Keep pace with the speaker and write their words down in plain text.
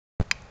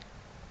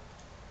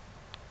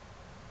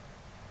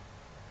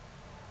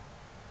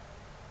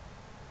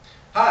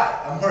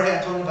Hi, I'm Jorge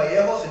Antonio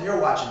Vallejos, and you're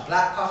watching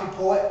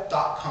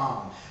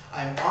BlackCoffeePoet.com.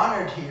 I'm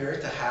honored here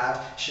to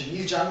have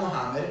Sheniz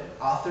Janmohamed,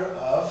 author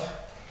of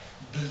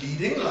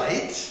Bleeding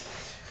Light,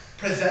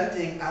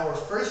 presenting our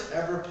first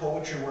ever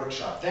poetry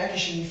workshop. Thank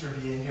you, Sheniz, for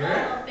being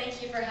here. Oh, thank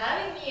you for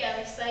having me. I'm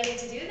excited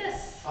to do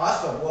this.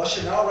 Awesome. Well,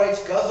 Chanel writes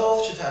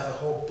Ghazals. She has a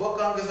whole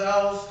book on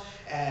Ghazals.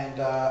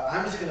 And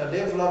I'm just going to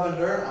live, love, and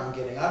learn. I'm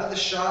getting out of the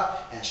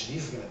shot, and Sheniz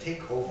is going to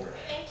take over.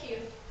 Thank you.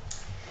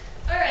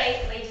 All right,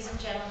 ladies and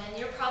gentlemen,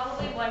 you're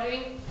probably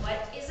wondering,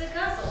 what is a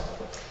ghazal?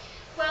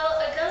 Well,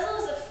 a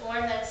ghazal is a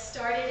form that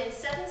started in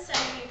 7th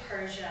century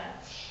Persia,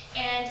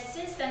 and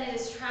since then it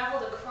has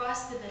traveled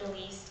across the Middle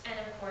East and,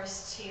 of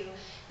course, to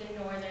the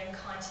northern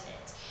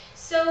continent.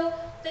 So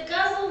the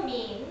ghazal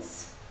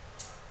means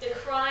the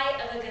cry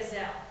of a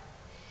gazelle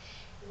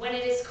when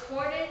it is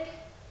cornered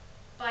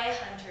by a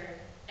hunter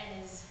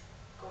and is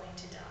going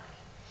to die.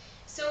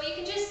 So you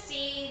can just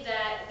see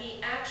that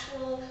the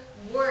actual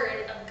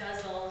word of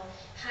ghazal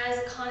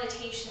has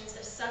connotations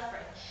of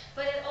suffering,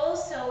 but it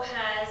also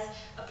has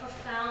a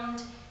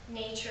profound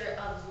nature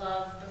of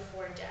love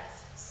before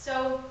death.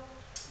 So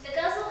the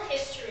ghazal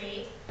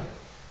history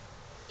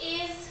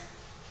is,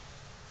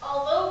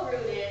 although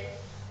rooted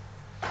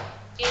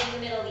in the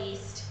Middle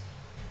East,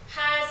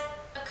 has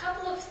a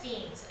couple of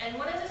themes, and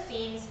one of the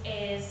themes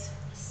is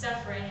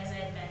suffering, as I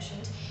had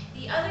mentioned.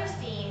 The other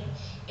theme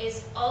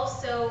is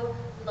also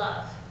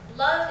love.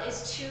 Love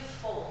is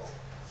twofold.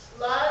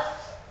 Love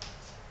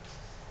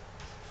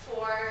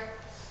for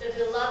the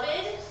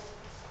beloved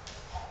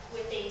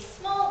with a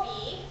small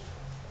b,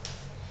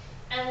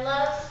 and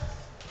love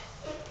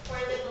for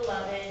the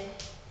beloved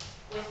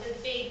with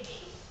a big B.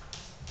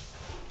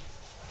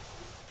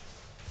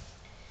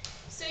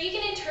 So you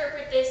can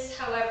interpret this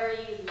however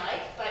you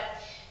like,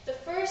 but the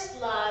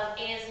first love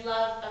is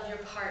love of your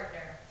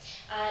partner.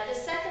 The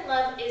second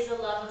love is the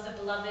love of the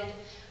beloved,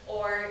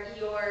 or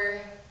your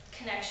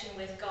connection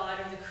with God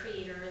or the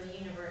Creator or the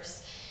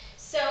universe.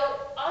 So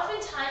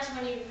oftentimes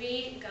when you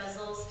read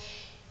ghazals,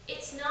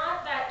 it's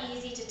not that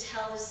easy to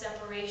tell the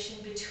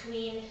separation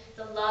between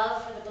the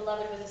love for the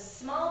beloved with a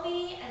small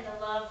b and the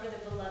love for the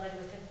beloved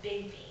with a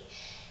big B.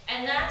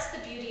 And that's the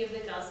beauty of the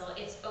ghazal.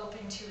 It's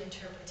open to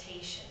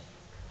interpretation.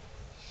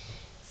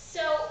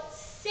 So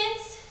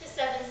since the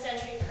 7th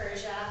century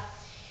Persia,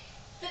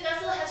 the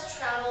ghazal has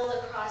traveled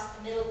across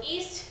the Middle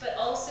East, but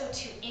also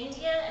to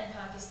India and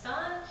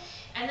Pakistan,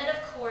 and then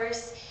of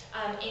course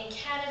in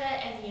Canada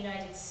and the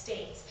United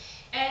States.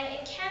 And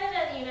in Canada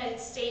and the United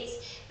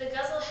States, the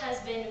ghazal has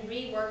been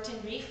reworked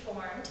and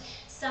reformed.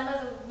 Some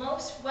of the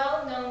most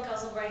well-known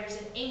ghazal writers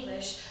in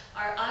English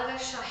are Agha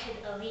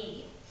Shahid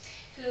Ali,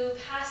 who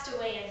passed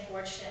away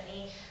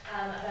unfortunately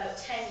about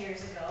 10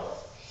 years ago.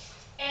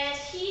 And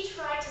he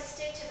tried to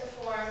stick to the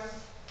form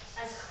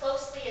as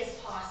closely as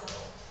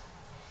possible.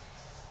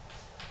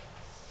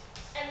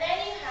 And then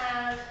you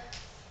have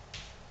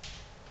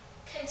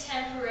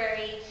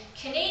contemporary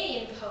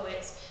Canadian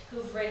poets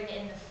who've written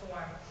in the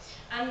form.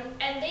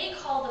 And they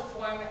call the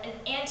form an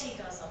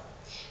anti-ghazal.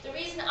 The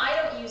reason I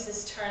don't use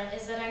this term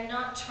is that I'm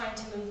not trying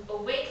to move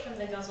away from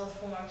the ghazal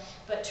form,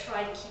 but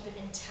try to keep it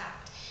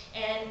intact.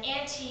 And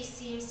anti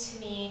seems to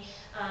me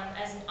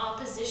as an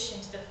opposition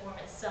to the form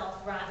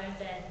itself rather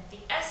than the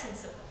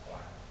essence of the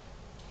form.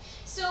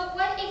 So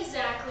what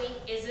exactly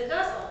is a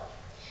ghazal?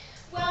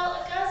 Well,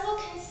 a ghazal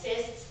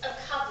consists of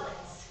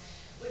couplets,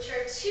 which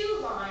are 2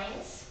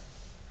 lines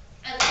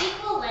of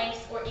equal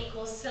length or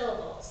equal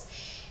syllables.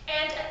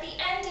 And at the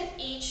end of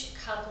each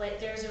couplet,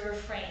 there's a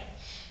refrain.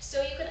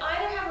 So you could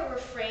either have a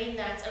refrain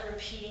that's a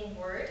repeating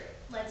word,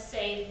 let's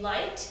say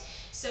light.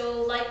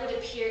 So light would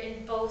appear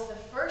in both the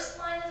first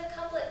line of the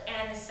couplet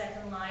and the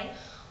second line.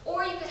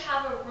 Or you could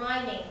have a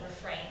rhyming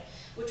refrain,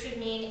 which would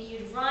mean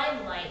you'd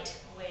rhyme light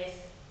with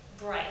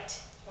bright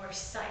or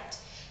sight.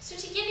 So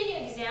to give you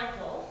an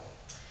example,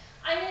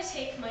 I'm going to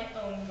take my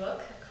own book,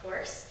 of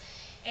course,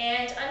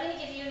 and I'm going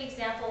to give you an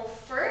example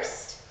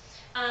first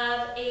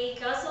of a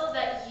ghazal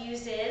that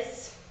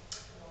uses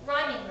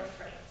rhyming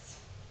refrains.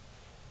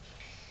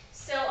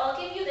 So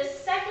I'll give you the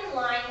second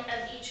line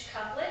of each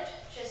couplet,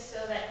 just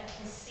so that you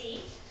can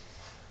see.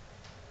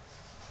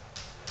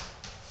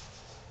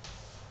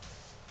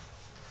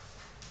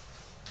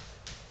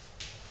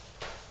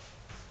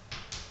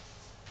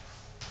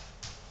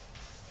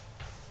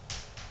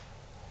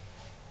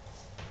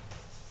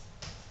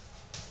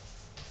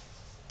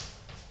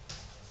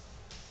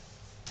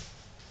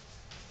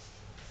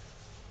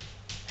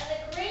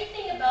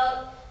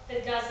 About the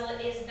ghazal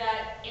is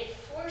that it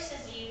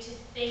forces you to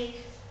think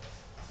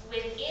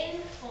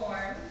within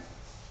form,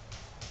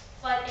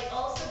 but it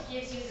also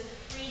gives you the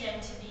freedom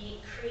to be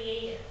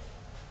creative.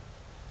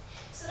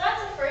 So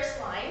that's the first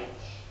line,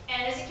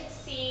 and as you can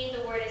see,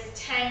 the word is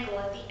tangle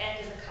at the end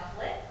of the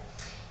couplet.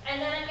 And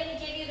then I'm going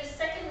to give you the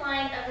second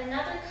line of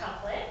another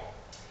couplet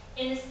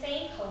in the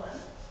same poem,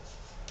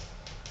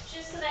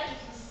 just so that you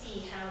can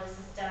see how this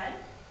is done.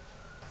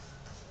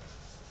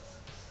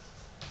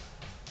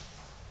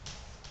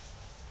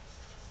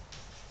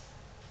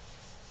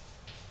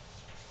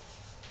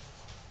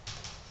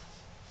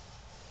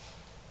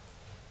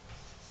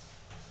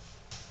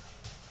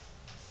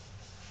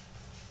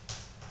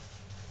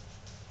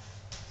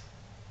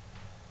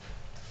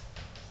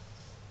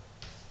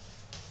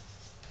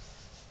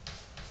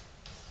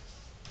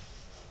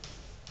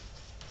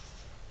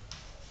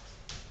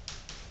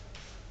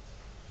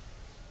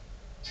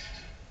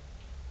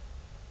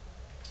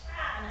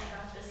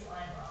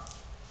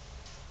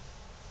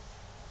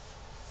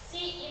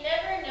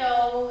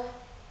 know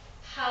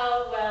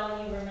how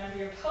well you remember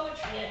your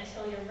poetry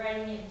until you're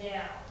writing it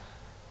down.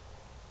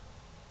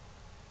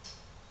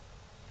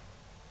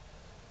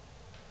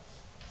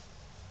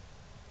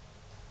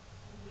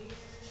 Weird.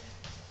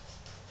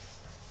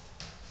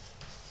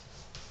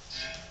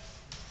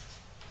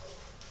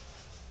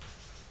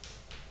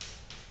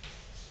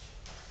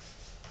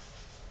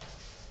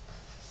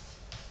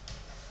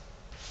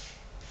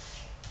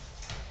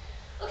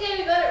 Okay,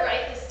 we got it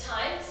right this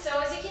time. So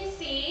as you can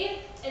see,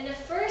 in the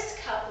first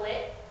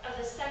couplet of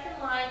the second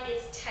line,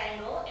 it's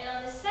tangle, and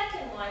on the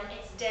second one,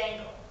 it's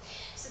dangle.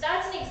 So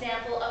that's an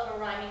example of a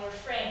rhyming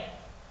refrain.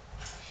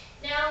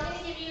 Now I'm going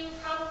to give you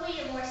probably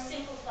a more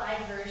simplified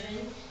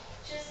version,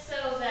 just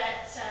so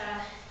that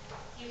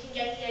you can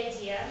get the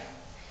idea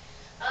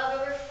of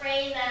a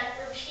refrain that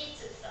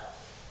repeats itself.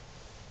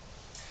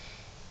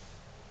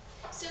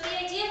 So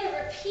the idea of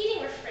a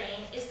repeating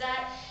refrain is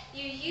that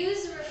you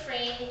use the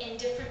refrain in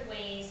different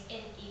ways in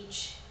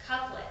each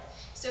couplet.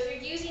 So if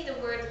you're using the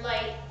word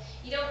light,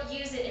 you don't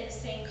use it in the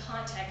same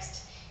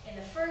context in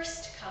the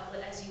first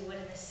couplet as you would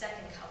in the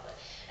second couplet.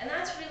 And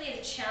that's really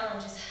the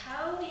challenge, is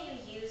how do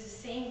you use the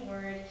same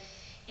word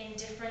in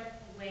different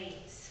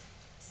ways?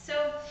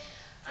 So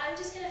I'm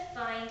just going to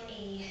find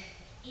a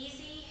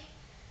easy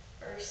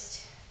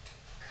first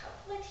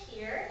couplet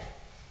here.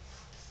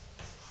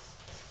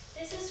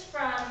 This is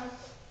from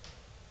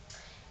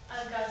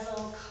a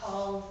ghazal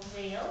called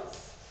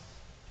Veils.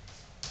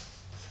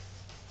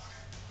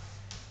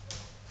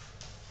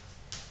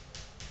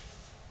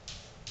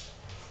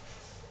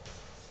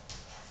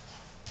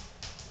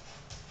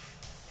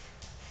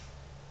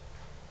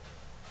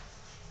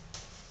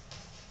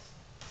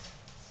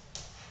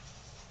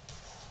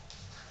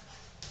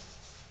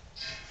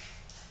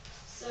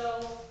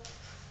 So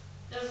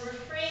the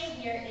refrain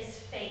here is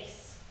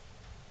face.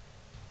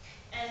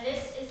 And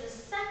this is the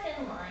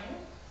second line.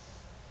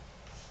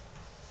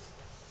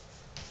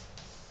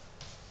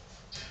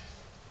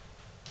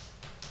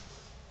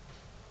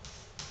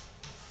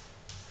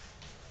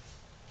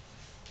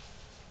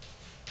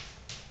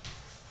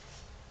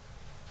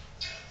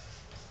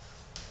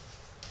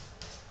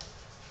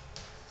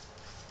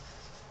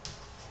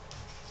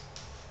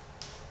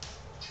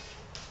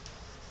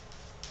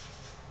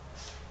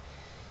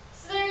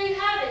 So there you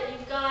have it.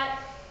 You've got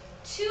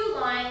two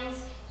lines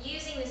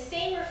using the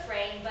same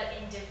refrain but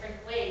in different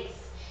ways.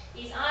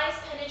 These eyes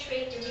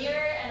penetrate the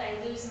mirror and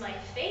I lose my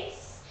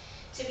face.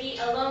 To be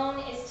alone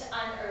is to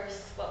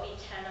unearth what we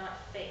cannot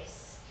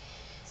face.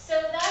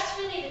 So that's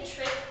really the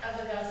trick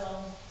of a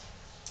ghazal,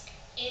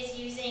 is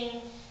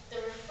using the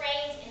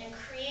refrains in a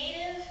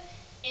creative,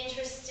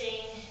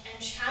 interesting,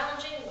 and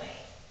challenging way.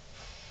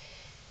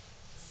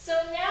 So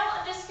now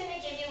I'm just going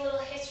to give you a little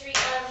history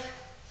of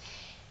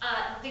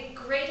the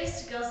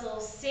greatest ghazal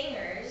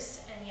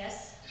singers, and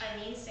yes, I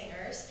mean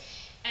singers,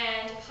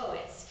 and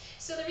poets.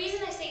 So the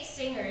reason I say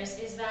singers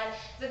is that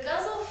the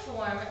ghazal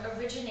form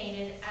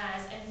originated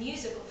as a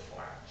musical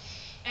form,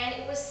 and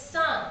it was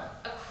sung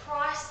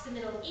across the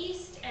Middle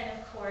East and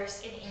of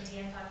course in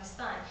India and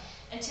Pakistan.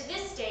 And to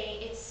this day,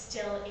 it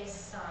still is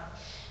sung.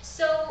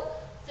 So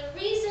the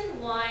reason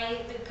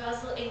why the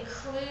ghazal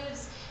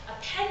includes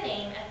a pen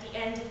name at the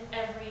end of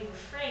every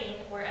refrain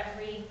or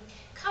every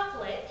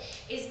couplet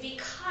is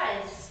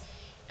because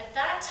at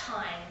that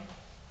time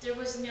there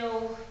was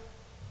no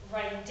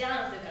writing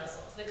down of the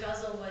ghazal. The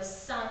ghazal was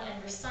sung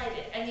and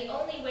recited, and the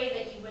only way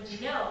that you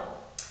would know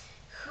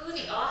who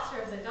the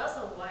author of the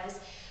ghazal was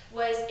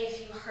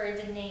if you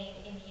heard the name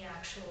in the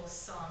actual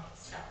song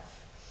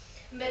itself.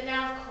 But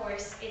now, of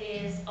course, it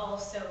is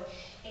also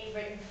a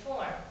written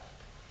form.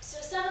 So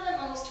some of the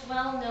most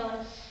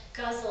well-known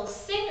ghazal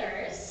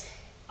singers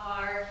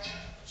are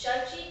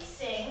Jagjit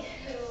Singh,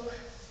 who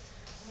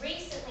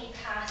recently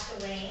passed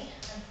away,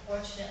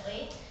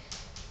 unfortunately,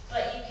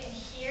 but you can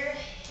hear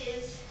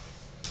his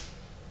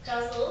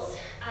ghazals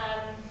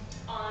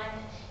on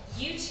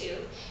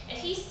YouTube, and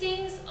he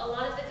sings a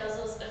lot of the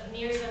ghazals of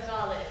Mirza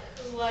Ghalib,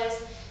 who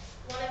was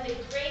one of the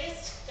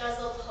greatest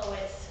ghazal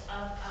poets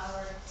of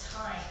our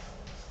time.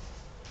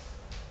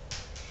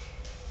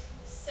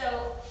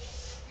 So,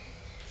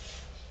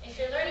 if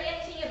you're learning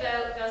anything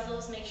about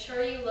ghazals, make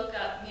sure you look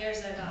up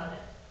Mirza Ghalib.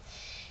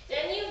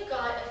 Then you've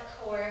got,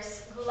 of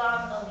course,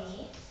 Ghulam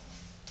Ali.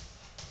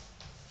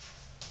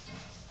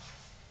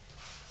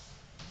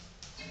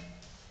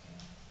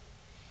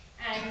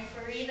 And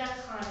Farida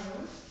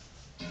Khanum.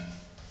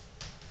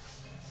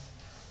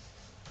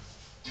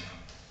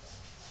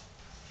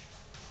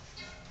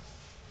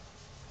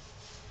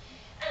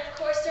 And of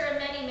course there are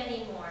many,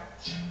 many more.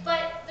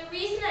 But the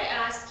reason I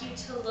ask you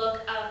to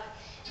look up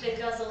the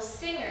ghazal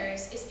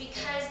singers is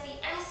because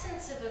the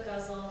essence of a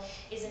ghazal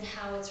is in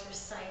how it's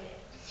recited.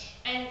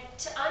 And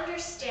to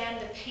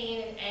understand the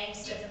pain and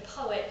angst of the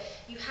poet,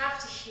 you have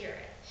to hear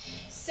it.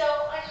 So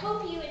I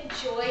hope you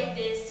enjoyed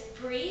this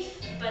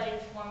brief but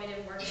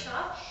informative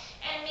workshop,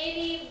 and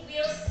maybe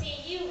we'll see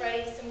you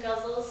writing some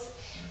ghazals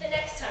the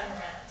next time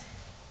around.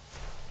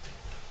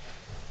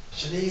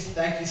 Sheniz,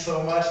 thank you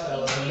so much. That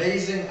was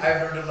amazing.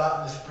 I've learned a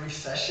lot in this brief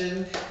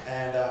session,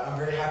 and I'm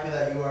very happy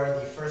that you are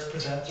the first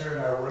presenter in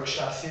our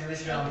workshop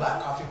series here on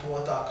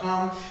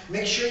blackcoffeepoet.com.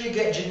 Make sure you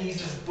get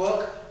Sheniz's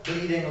book,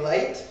 Bleeding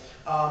Light.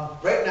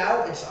 Right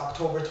now, it's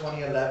October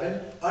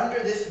 2011. Under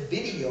this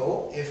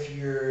video, if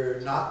you're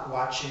not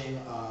watching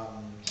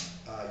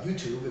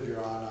YouTube, if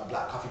you're on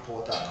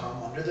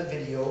blackcoffeepoet.com, under the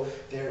video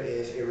there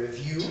is a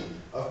review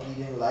of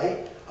Bleeding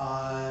Light.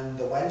 On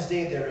the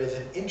Wednesday there is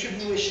an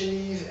interview with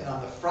Sheniz, and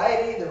on the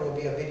Friday there will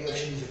be a video of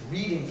Sheniz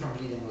reading from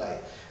Bleeding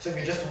Light. So if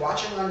you're just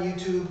watching on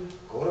YouTube,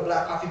 go to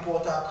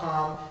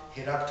blackcoffeepoet.com,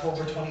 hit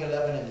October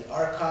 2011 in the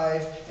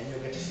archive, and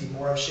you'll get to see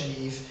more of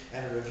Sheniz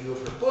and a review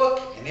of her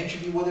book, an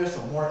interview with her,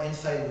 so more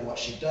insight into what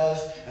she does,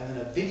 and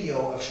then a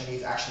video of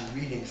Sheniz actually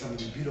reading some of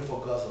the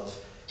beautiful ghazals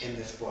in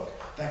this book.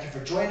 Thank you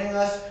for joining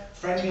us.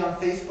 Friend me on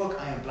Facebook,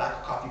 I am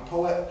Black Coffee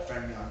Poet.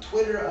 Friend me on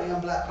Twitter, I am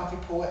Black Coffee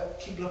Poet.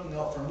 Keep looking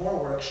out for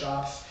more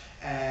workshops.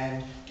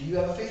 And do you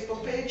have a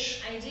Facebook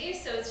page? I do,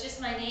 so it's just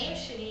my name,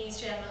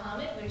 Sheniz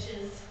Janmohamed, which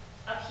is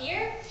up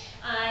here.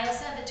 I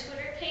also have a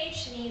Twitter page,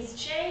 Sheniz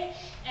J,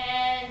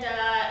 and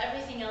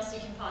everything else you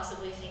can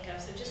possibly think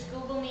of. So just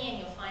Google me and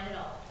you'll find it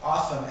all.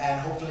 Awesome,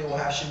 and hopefully we'll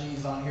have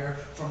Sheniz on here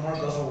for more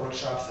Ghazal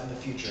workshops in the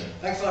future.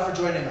 Thanks a lot for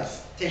joining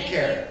us. Take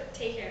care.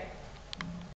 Thank you. Take care.